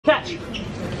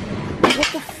What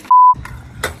the f?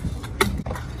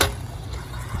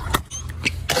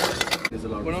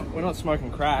 We're not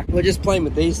smoking crack. We're just playing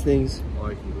with these things.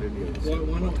 Why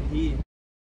not here?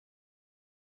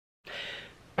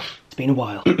 It's been a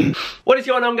while. What is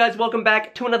going on, guys? Welcome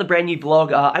back to another brand new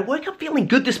vlog. I woke up feeling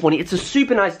good this morning. It's a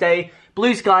super nice day.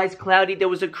 Blue skies, cloudy. There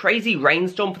was a crazy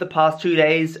rainstorm for the past 2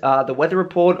 days. The weather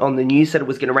report on the news said it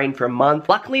was going to rain for a month.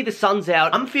 Luckily, the sun's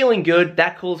out. I'm feeling good.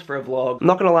 That calls for a vlog. I'm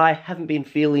not going to lie, haven't been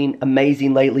feeling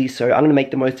amazing lately, so I'm going to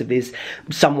make the most of this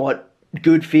somewhat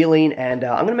good feeling, and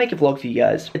I'm gonna make a vlog for you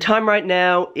guys. The time right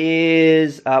now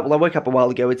is, well, I woke up a while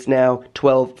ago. It's now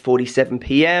 12:47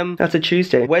 p.m. That's a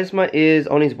Tuesday. Wesma is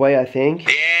on his way, I think.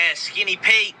 Yeah, Skinny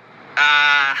Pete.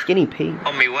 Skinny Pete.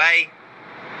 On my way.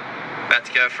 About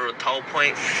to go for a toll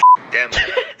point. Damn.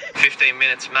 15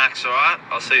 minutes max, alright?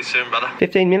 I'll see you soon, brother.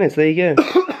 15 minutes, there you go.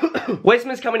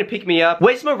 Wesma's coming to pick me up.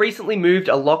 Wesma recently moved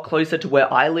a lot closer to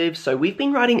where I live, so we've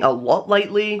been riding a lot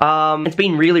lately. It's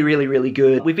been really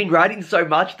good. We've been riding so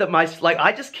much that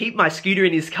I just keep my scooter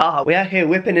in his car. We're out here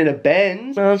whipping in a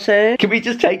Benz. You know what I'm saying? Can we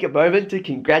just take a moment to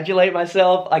congratulate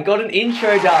myself? I got an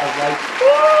intro done, like,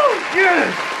 woo,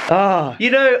 yes!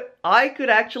 You know, I could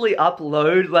actually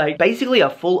upload, like, basically a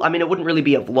full, I mean, it wouldn't really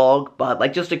be a vlog, but,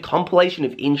 like, just a compilation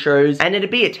of intros, and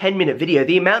it'd be a 10-minute video.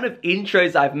 The amount of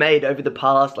intros I've made over the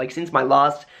past, like, since my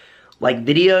last, like,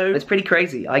 video, it's pretty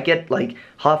crazy. I get, like,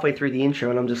 halfway through the intro,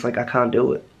 and I'm just like, I can't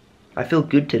do it. I feel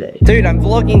good today. Dude, I'm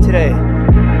vlogging today.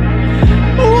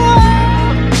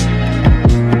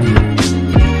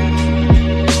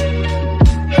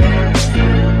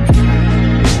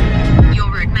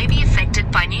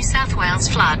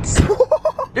 Floods.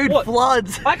 Dude, what?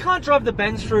 Floods. I can't drive the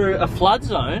Benz through a flood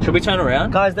zone. Should we turn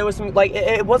around? Guys, there was some, like,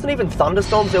 it wasn't even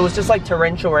thunderstorms. It was just, like,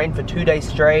 torrential rain for 2 days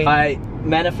straight. I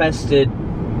manifested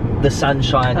the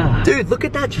sunshine. Dude, look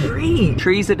at that tree.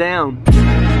 Trees are down.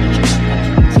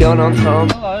 What's going on, Tom?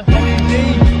 Hello.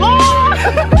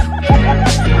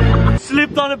 Oh!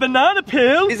 Slipped on a banana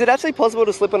peel. Is it actually possible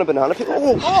to slip on a banana peel?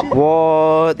 Oh.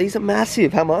 Whoa, these are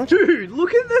massive. How much? Dude,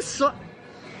 look at this.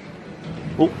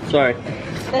 Oh, sorry.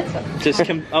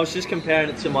 I was just comparing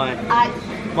it to my.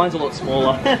 Mine's a lot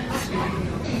smaller.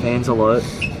 Man's a lot.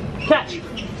 Catch.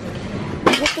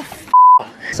 What the f?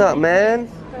 What's up, man?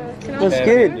 What's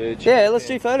good? Dude, yeah, let's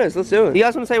do photos. Let's do it. You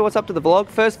guys want to say what's up to the vlog?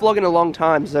 First vlog in a long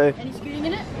time, so. Any scooting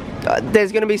in it?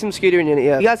 There's gonna be some scootering in it,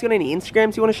 yeah. You guys got any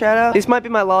Instagrams you want to shout out? This might be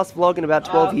my last vlog in about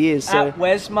 12 years, so. At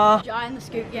Wesma. Jai and the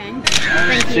Scoot Gang.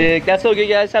 Sick. That's all good,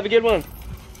 guys. Have a good one.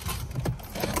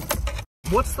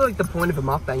 What's the point of a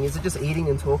mukbang? Is it just eating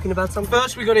and talking about something?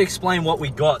 First, we got to explain what we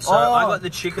got. So I got the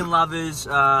chicken lovers.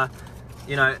 You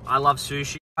know, I love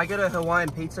sushi. I got a Hawaiian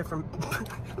pizza from.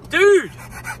 Dude,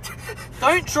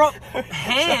 don't drop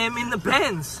ham in the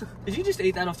Benz. Did you just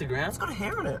eat that off the ground? It's got a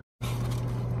hair on it.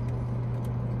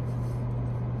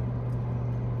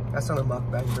 That's not a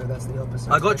mukbang, bro. That's the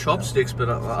opposite. I got chopsticks, but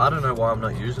I don't know why I'm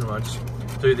not using them.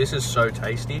 Dude, this is so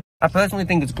tasty. I personally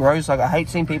think it's gross. Like, I hate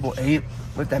seeing people eat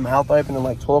with their mouth open and,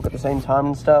 like, talk at the same time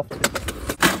and stuff.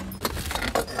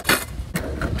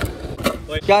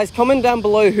 Wait. Guys, comment down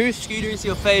below whose scooter is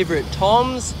your favorite.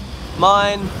 Tom's,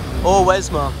 mine, or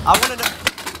Wesma. I want to know.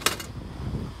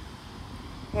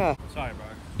 Yeah. Sorry, bro.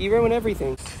 You ruin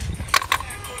everything.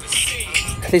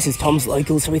 This is Tom's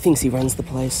local, so he thinks he runs the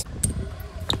place.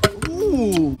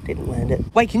 Ooh. Didn't land it.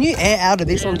 Wait, can you air out of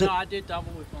this one? No, I did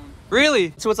double with one.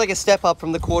 Really? So it's like a step up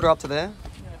from the quarter up to there?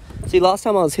 Yeah. See, last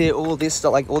time I was here, all this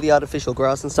stuff, like all the artificial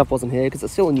grass and stuff wasn't here because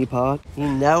it's still a new park. You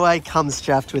know I come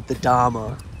strapped with the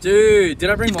Dharma. Dude, did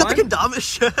I bring mine? You've got the Kendama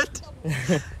shirt.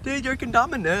 Dude, you're a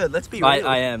Kendama nerd. Let's be real.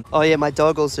 I am. Oh yeah, my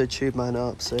dog also chewed mine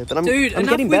up. So, but I'm Dude, I'm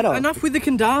getting better. Enough with the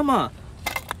Kendama.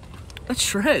 Let's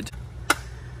shred.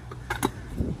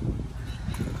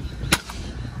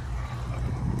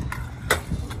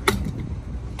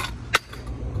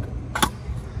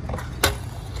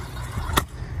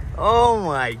 Oh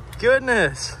my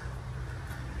goodness.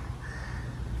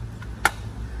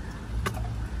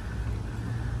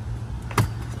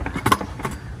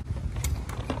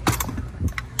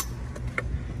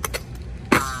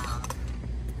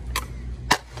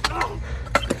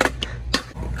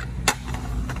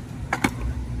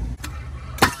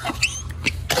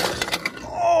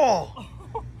 Oh!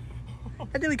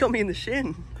 That nearly got me in the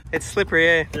shin. It's slippery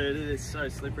air. Dude, it is so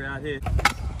slippery out here.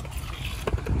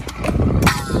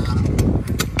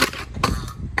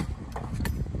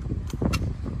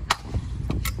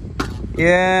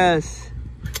 Yes.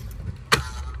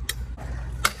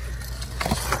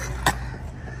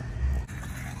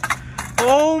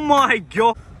 Oh my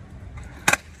god.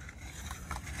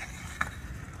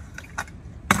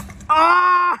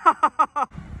 Ah!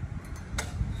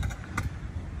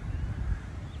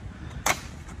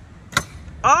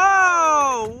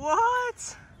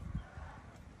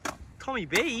 call me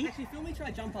B. Actually, feel me try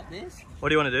to jump up this. What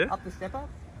do you want to do? Up the step up.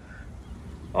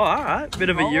 Oh, alright. Bit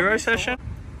of a Euro session.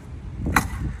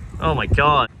 Oh my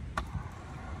god.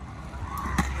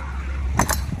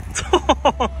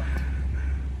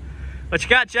 What you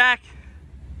got, Jack?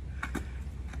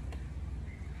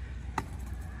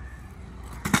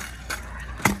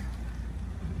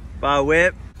 Bar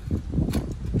whip.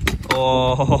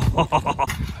 Oh.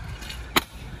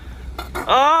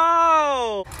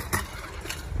 Oh.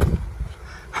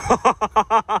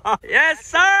 Yes,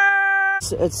 sir.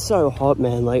 It's so hot,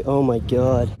 man. Like, oh my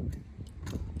god.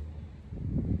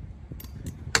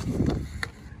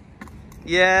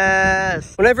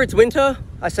 Yes. Whenever it's winter,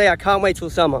 I say I can't wait till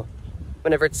summer.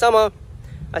 Whenever it's summer,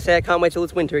 I say I can't wait till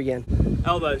it's winter again.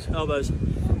 Elbows, elbows.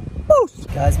 Woo!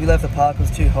 Guys, we left the park. It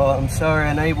was too hot. I'm sorry.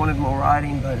 I know you wanted more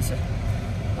riding, but it's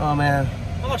oh man.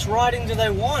 How much riding do they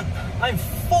want? I'm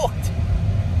fucked.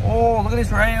 Oh, look at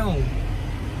this rail.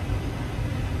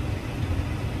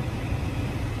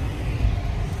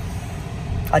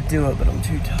 I'd do it, but I'm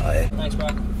too tired. Thanks, bro.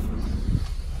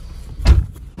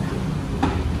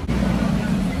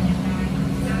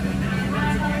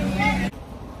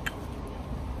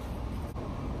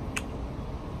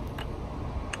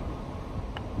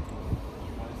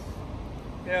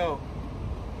 Yo.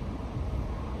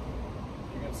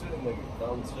 You can sit in the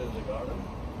downstairs the garden,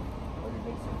 or you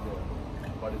can sit there.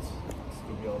 But it's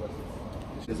to be honest,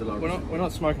 it's allowed. We're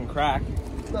not smoking crack.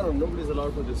 No, nobody's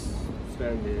allowed to just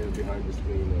stand here behind the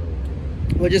screen.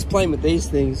 We're just playing with these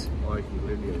things. Or I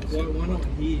completely understand. Why not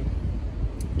here?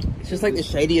 It's just like the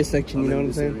shadier section, you know what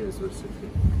I'm saying? Is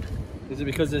restricted, Is it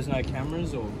because there's no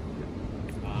cameras or?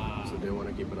 so they want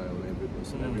to keep an eye on every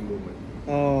person, every movement,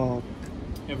 Oh.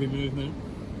 Every movement.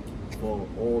 for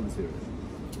all the series.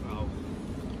 Oh.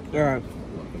 Alright.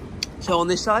 So on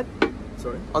this side?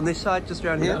 Sorry. On this side, just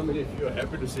around Yeah, here? I mean, if you're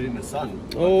happy to sit in the sun.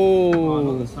 Oh, not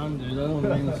Oh. the sun, dude. I don't want to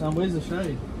be in the sun. Where's the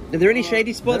shade? Are there any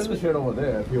shady spots? There's a shade over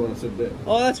there if you want to sit there.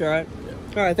 Oh, that's alright.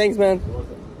 Alright, thanks, man.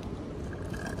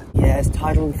 Yeah, it's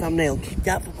title and thumbnail. Kicked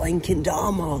out for playing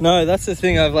Kendama. No, that's the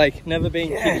thing. I've like never been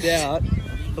kicked out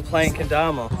for playing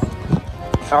Kendama.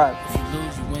 Alright. You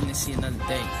lose, you win to see another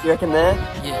day. You reckon there?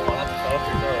 Yeah.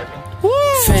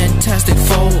 Fantastic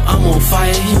foe, I'm on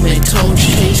fire, he make toast.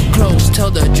 Case closed,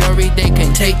 tell the jury they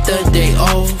can take the day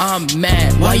off. I'm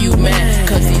mad, why you mad?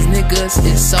 Cause these niggas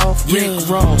is soft. Rick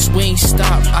Ross, wing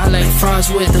stop, I like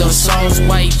fries with the sauce.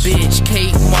 White bitch,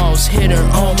 Kate Moss, hit her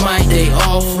on my day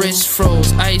off. Wrist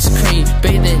froze, ice cream,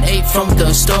 bathing ape from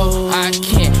the stove. I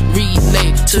can't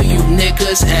relate to you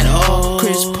niggas at all.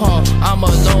 Chris Paul, I'm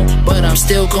alone, but I'm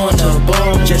still gonna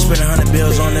ball. Just spent 100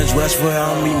 bills on this Westwood,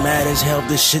 I don't be mad as hell,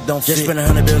 this shit don't fit. Just spent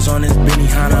 100 bills on this Benny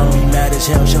Hanna, I don't be mad as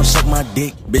hell, she don't suck my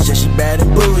dick. Bitch, yeah, she bad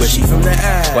and bougie, but she from the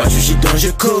ass. Watch what she doing,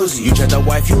 jacuzzi. You try to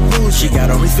wife, you lose, she got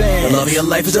on revenge. The love of your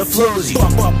life is a floozy.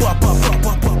 Got a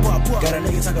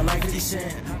nigga talking like 50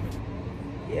 Cent.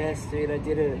 Yes, dude, I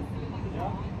did it.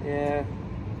 Yeah.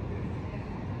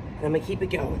 And I'm gonna keep it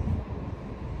going.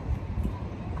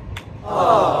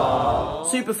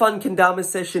 Super fun Kendama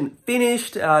session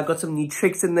finished. Got some new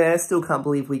tricks in there. Still can't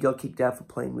believe we got kicked out for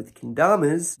playing with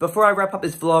Kendamas. Before I wrap up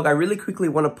this vlog, I really quickly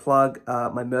want to plug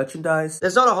my merchandise.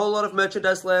 There's not a whole lot of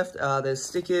merchandise left. There's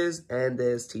stickers and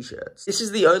there's t-shirts. This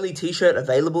is the only t-shirt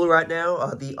available right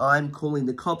now. The I'm Calling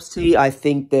the Cops tee. I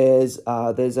think there's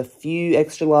a few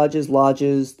extra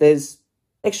larges. There's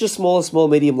extra small,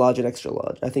 medium, large, and extra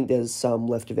large. I think there's some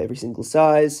left of every single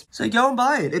size. So go and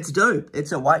buy it. It's dope.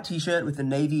 It's a white t-shirt with a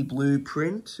navy blue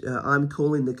print. I'm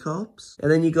Calling the Cops.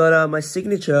 And then you got my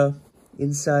signature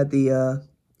inside the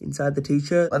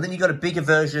t-shirt. And then you got a bigger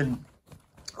version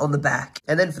on the back.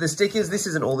 And then for the stickers, this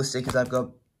isn't all the stickers. I've got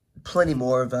plenty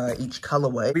more of each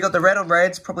colorway. We got the red on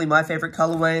reds, probably my favorite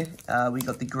colorway. We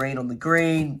got the green on the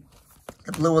green,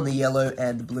 the blue on the yellow,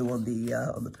 and the blue on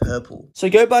the purple. So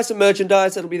go buy some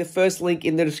merchandise. It'll be the first link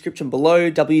in the description below,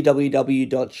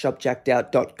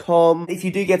 www.shopjackedout.com. If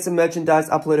you do get some merchandise,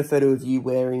 upload a photo of you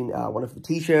wearing one of the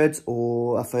t-shirts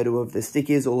or a photo of the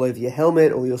stickers all over your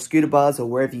helmet or your scooter bars or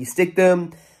wherever you stick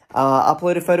them.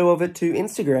 Upload a photo of it to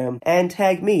Instagram and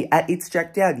tag me at It's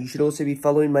Jacked Out. You should also be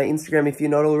following my Instagram if you're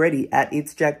not already at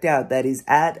It's Jacked Out. That is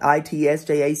at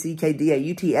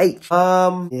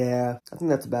ITSJACKDAUTH. Yeah, I think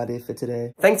that's about it for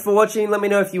today. Thanks for watching. Let me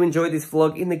know if you enjoyed this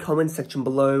vlog in the comments section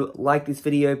below. Like this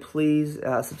video, please.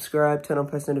 Subscribe, turn on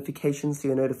post notifications so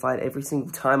you're notified every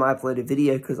single time I upload a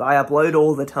video because I upload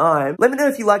all the time. Let me know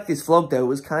if you liked this vlog though. It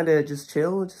was kind of just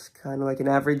chill, just kind of like an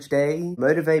average day.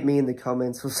 Motivate me in the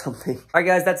comments or something. Alright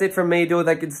guys, that's it from me. Do all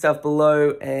that good stuff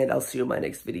below, and I'll see you in my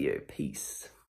next video. Peace.